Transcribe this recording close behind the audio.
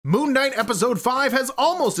Moon Knight Episode 5 has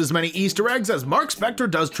almost as many Easter eggs as Mark Spector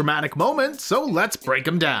does traumatic moments, so let's break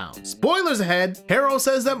them down. Spoilers ahead, Harrow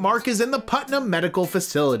says that Mark is in the Putnam Medical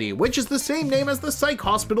Facility, which is the same name as the psych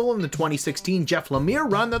hospital in the 2016 Jeff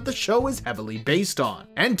Lemire run that the show is heavily based on.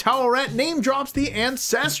 And Rant name drops the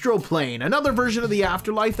Ancestral Plane, another version of the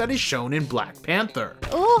afterlife that is shown in Black Panther.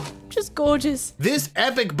 Oh, just gorgeous. This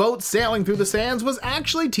epic boat sailing through the sands was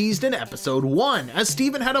actually teased in Episode 1, as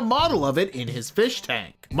Steven had a model of it in his fish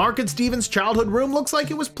tank. Mark and Steven's childhood room looks like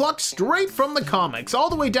it was plucked straight from the comics, all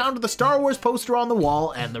the way down to the Star Wars poster on the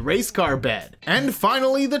wall and the race car bed. And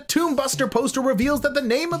finally, the Tombbuster poster reveals that the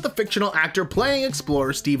name of the fictional actor playing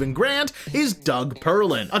explorer Stephen Grant is Doug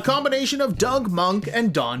Perlin, a combination of Doug Monk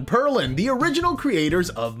and Don Perlin, the original creators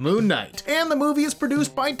of Moon Knight. And the movie is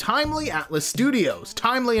produced by Timely Atlas Studios,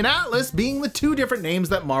 Timely and Atlas being the two different names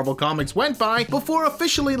that Marvel Comics went by before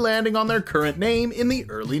officially landing on their current name in the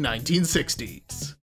early 1960s.